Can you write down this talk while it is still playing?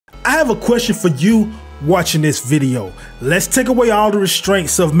I have a question for you watching this video. Let's take away all the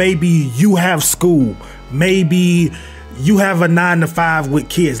restraints of maybe you have school, maybe you have a 9 to 5 with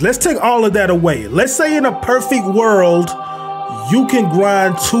kids. Let's take all of that away. Let's say in a perfect world, you can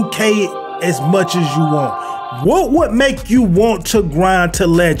grind 2K as much as you want. What would make you want to grind to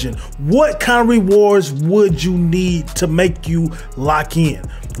legend? What kind of rewards would you need to make you lock in?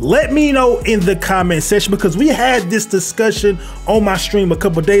 Let me know in the comment section, because we had this discussion on my stream a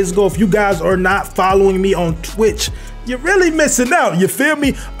couple days ago. If you guys are not following me on Twitch, you're really missing out. You feel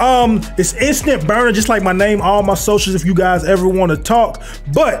me? It's InstantBurner, just like my name, all my socials if you guys ever want to talk.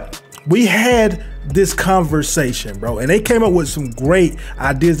 But we had this conversation, bro, and they came up with some great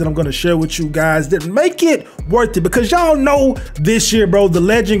ideas that I'm going to share with you guys that make it worth it, because y'all know this year, bro, the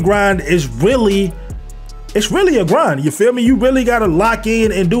legend grind is really, it's really a grind. You feel me? You really got to lock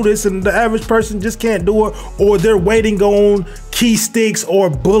in and do this, and the average person just can't do it, or they're waiting on key sticks or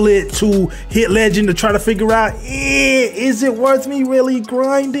bullet to hit legend to try to figure out, is it worth me really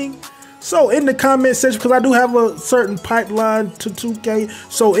grinding? So in the comment section, because I do have a certain pipeline to 2K.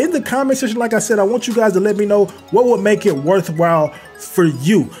 So in the comment section, like I said, I want you guys to let me know what would make it worthwhile for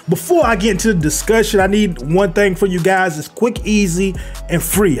you. Before I get into the discussion, I need one thing for you guys. It's quick, easy, and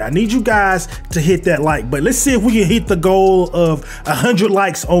free. I need you guys to hit that like button. Let's see if we can hit the goal of 100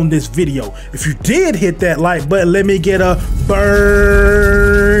 likes on this video. If you did hit that like button, let me get a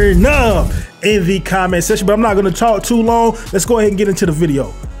burn up in the comment section. But I'm not going to talk too long. Let's go ahead and get into the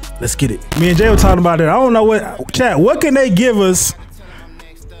video. Let's get it. Me and Jay were talking about it. I don't know what, chat, what can they give us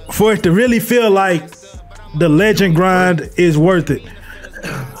for it to really feel like the legend grind is worth it?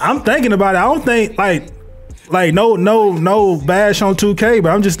 I'm thinking about it. I don't think like no bash on 2K, but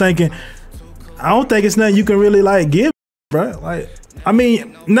I'm just thinking, I don't think it's nothing you can really like give, bro. Like, I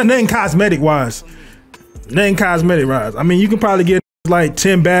mean, nothing cosmetic wise. Nothing cosmetic wise. I mean, you can probably get like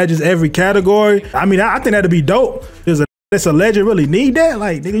 10 badges every category. I mean, I think that'd be dope. That's a legend really need that?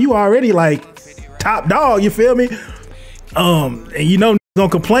 Like, nigga, you already like top dog, you feel me? And you know, gonna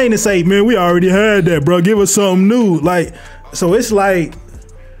complain and say, man, we already had that, bro. Give us something new. Like, so it's like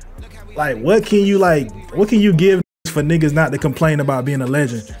what can you give for niggas not to complain about being a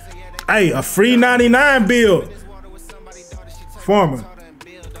legend? Hey, a free 99 build. Farmer,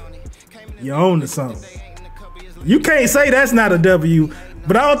 you own to something. You can't say that's not a W,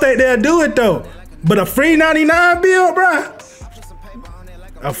 but I don't think they'll do it though. But a free 99 build, bro.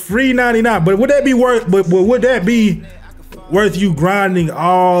 A free 99. But would that be worth? But would that be worth you grinding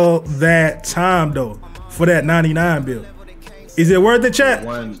all that time though for that 99 build? Is it worth it, chat?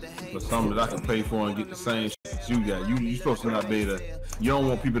 One for something that I can pay for and get the same shit you got. You supposed to not be able to. You don't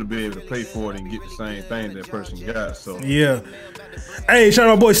want people to be able to pay for it and get the same thing that person got. So yeah. Hey, shout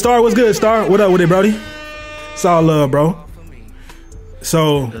out my boy Star. What's good, Star? What up with it, Brody? It's all love, bro.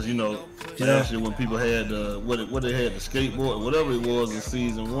 So because you know. Last year when people had what they had, the skateboard, whatever it was in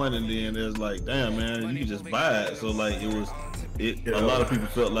season 1, and then there's like, damn man, you can just buy it. So like a lot of people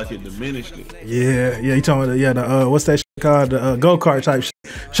felt like it diminished it. Yeah, you talking about the what's that shit called, the go-kart type shit.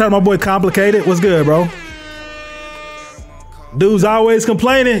 Shout out my boy Complicated. What's good, bro? Dudes always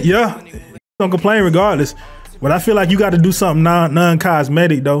complaining. Yeah, don't complain regardless. But I feel like you got to do something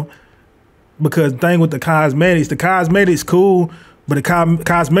non-cosmetic though, because the thing with the cosmetics cool. But the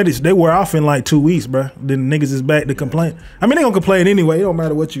cosmetics, they wear off in like 2 weeks, bro. Then niggas is back to complain. I mean, they gonna complain anyway. It don't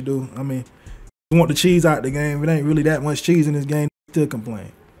matter what you do. I mean, you want the cheese out the game. If it ain't really that much cheese in this game, still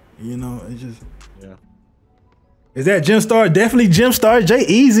complain. You know, it's just. Yeah. Is that Gem Star? Definitely Gem Star. Jay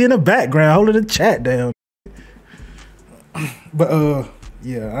Easy in the background, holding the chat down. But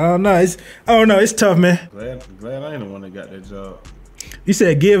yeah, I don't know. It's tough, man. Glad I ain't the one that got that job. You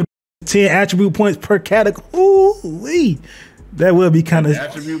said give 10 attribute points per category. Ooh wee. That would be kind of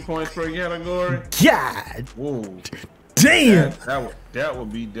attribute points per category. God, whoa, damn. That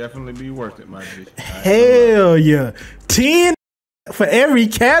would be definitely be worth it, my G. Hell yeah, 10 for every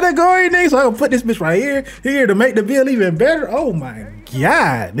category, nigga. So I can put this bitch right here to make the build even better. Oh my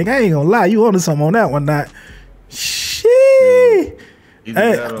God, nigga, I ain't gonna lie, you onto something on that one, not shit.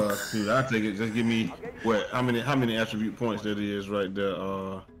 Either that or, dude, I take it. Just give me what? How many attribute points that is right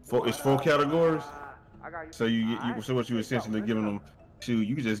there? It's 4 categories. So so what you essentially giving them to?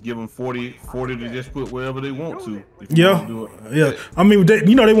 You can just give them 40 to just put wherever they want to. Yeah. I mean,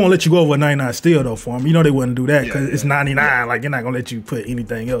 you know they won't let you go over 99 still though for them. You know they wouldn't do that because it's 99. Yeah. Like they're not gonna let you put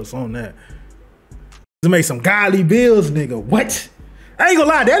anything else on that. To make some godly bills, nigga. What? I ain't gonna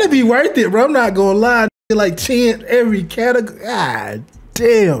lie, that'd be worth it, bro. I'm not gonna lie. Like 10 every category. God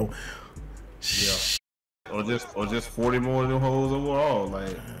damn. Yeah. Or just 40 more of them hoes overall,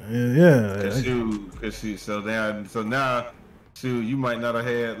 like yeah. so now shoot, you might not have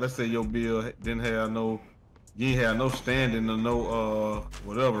had. Let's say your bill didn't have no, you ain't had no standing or no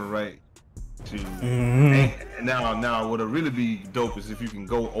whatever, right? Shoot. And now what'll really be dope is if you can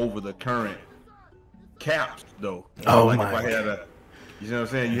go over the current caps though. Oh like my if I had a, you know what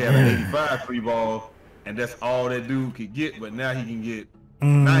I'm saying? You have an 85 free ball, and that's all that dude could get, but now he can get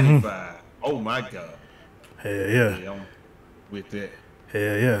 95. Oh my God. Hell yeah. Yeah, I'm with that.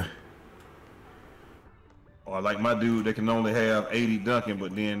 Hell yeah. Or like my dude, they can only have 80 dunking,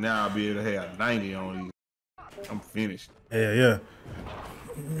 but then now I'll be able to have 90 on these. I'm finished. Hell yeah.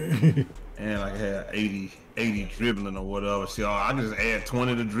 And like I had 80 dribbling or whatever. See, I can just add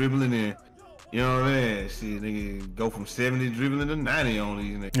 20 to dribbling and, you know what I mean? See, nigga go from 70 dribbling to 90 on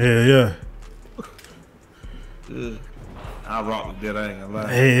these niggas. Yeah, yeah. I rock with that, I ain't gonna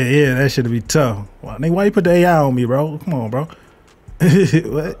lie. Yeah, that should be tough. Why you put the AI on me, bro? Come on, bro.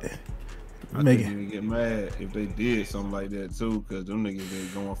 What? I couldn't even get mad if they did something like that too, cause them niggas they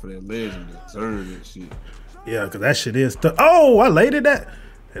going for that legend, deserve that shit. Yeah, cause that shit is tough. Oh, I lated that.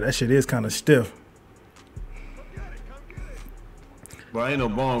 Yeah, that shit is kind of stiff. But ain't no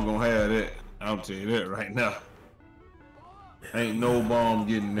bomb gonna have that. I'll tell you that right now. Ain't no bomb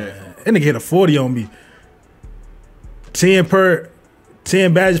getting that. That nigga hit a 40 on me. 10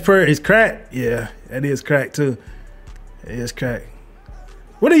 badges per is crack. Yeah, that is crack too. It is crack.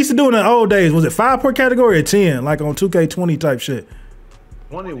 What they used to do in the old days? Was it 5 per category or 10? Like on 2K20 type shit?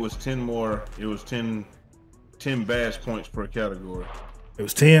 20 was 10 more. It was 10 badge points per category. It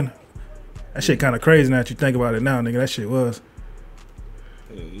was 10? That shit kind of crazy now that you think about it now, nigga. That shit was.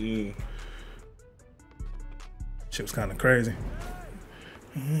 Yeah. Shit was kind of crazy.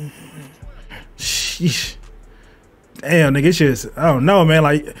 Sheesh. Damn, nigga, it's just, I don't know, man.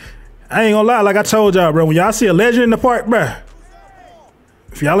 Like, I ain't gonna lie, like I told y'all, bro, when y'all see a legend in the park, bro,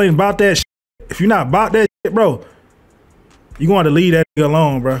 if y'all ain't about that shit, if you're not about that shit, bro, you gonna have to leave that nigga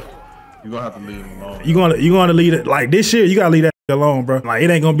alone, bro. You gonna have to leave him alone. You gonna leave it, like this year, you gotta leave that nigga alone, bro. Like,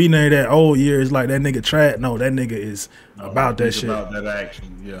 it ain't gonna be none of that old years, like that nigga Trad. No, that nigga is about that shit. About that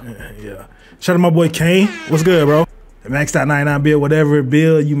action, yeah. Yeah. Shout out to my boy Kane. What's good, bro? The maxed out 99 bill, whatever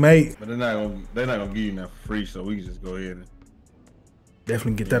bill you make. But they're not gonna give you that for free, so we can just go ahead and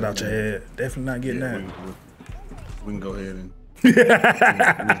definitely get that out your head. Definitely not getting that. We can go ahead and we can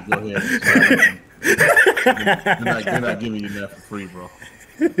go ahead and they're not giving you that for free, bro.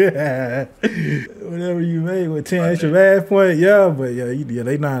 Whatever you make with 10 extra badge points, yeah, but yeah,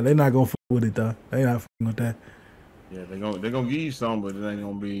 they not gonna fuck with it though. They not fucking with that. Yeah, they're gonna give you some, but it ain't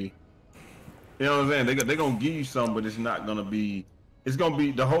gonna be. You know what I'm saying? They're gonna give you some, but it's not gonna be. It's gonna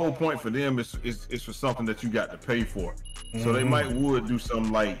be the whole point for them is for something that you got to pay for. So they would do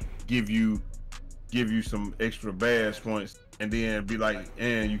something like give you some extra badge points, and then be like,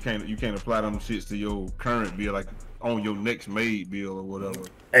 and you can't apply them shits to your current bill, like on your next made bill or whatever.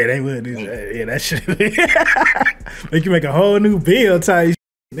 Hey, they would do that. Yeah, that shit. Make you make a whole new bill type.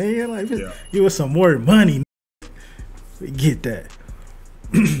 Man, like give us some more money. We get that.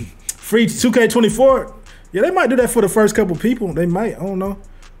 Free 2K24. Yeah, they might do that for the first couple people. They might. I don't know.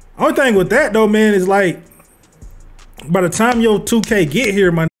 Only thing with that though, man, is like by the time your 2K get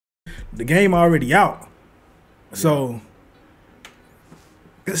here, the game already out. So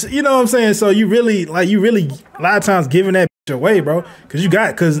you know what I'm saying? So you really a lot of times giving that bitch away, bro. Cause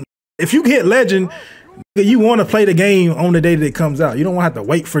if you hit legend, you want to play the game on the day that it comes out. You don't want to have to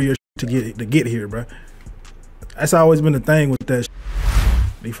wait for your to get here, bro. That's always been the thing with that.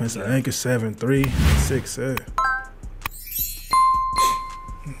 Defensive anchor 7-3, 6-7.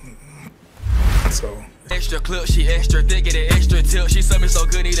 So extra clip, she extra thick, get an extra tip. She suck me so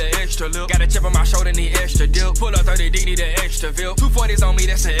good, need an extra lip. Got a chip on my shoulder, need extra dip. Pull up 30 D, need an extra bill. 240s on me,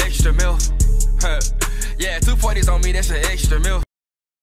 that's an extra mil. Yeah, 240s on me, that's an extra mil.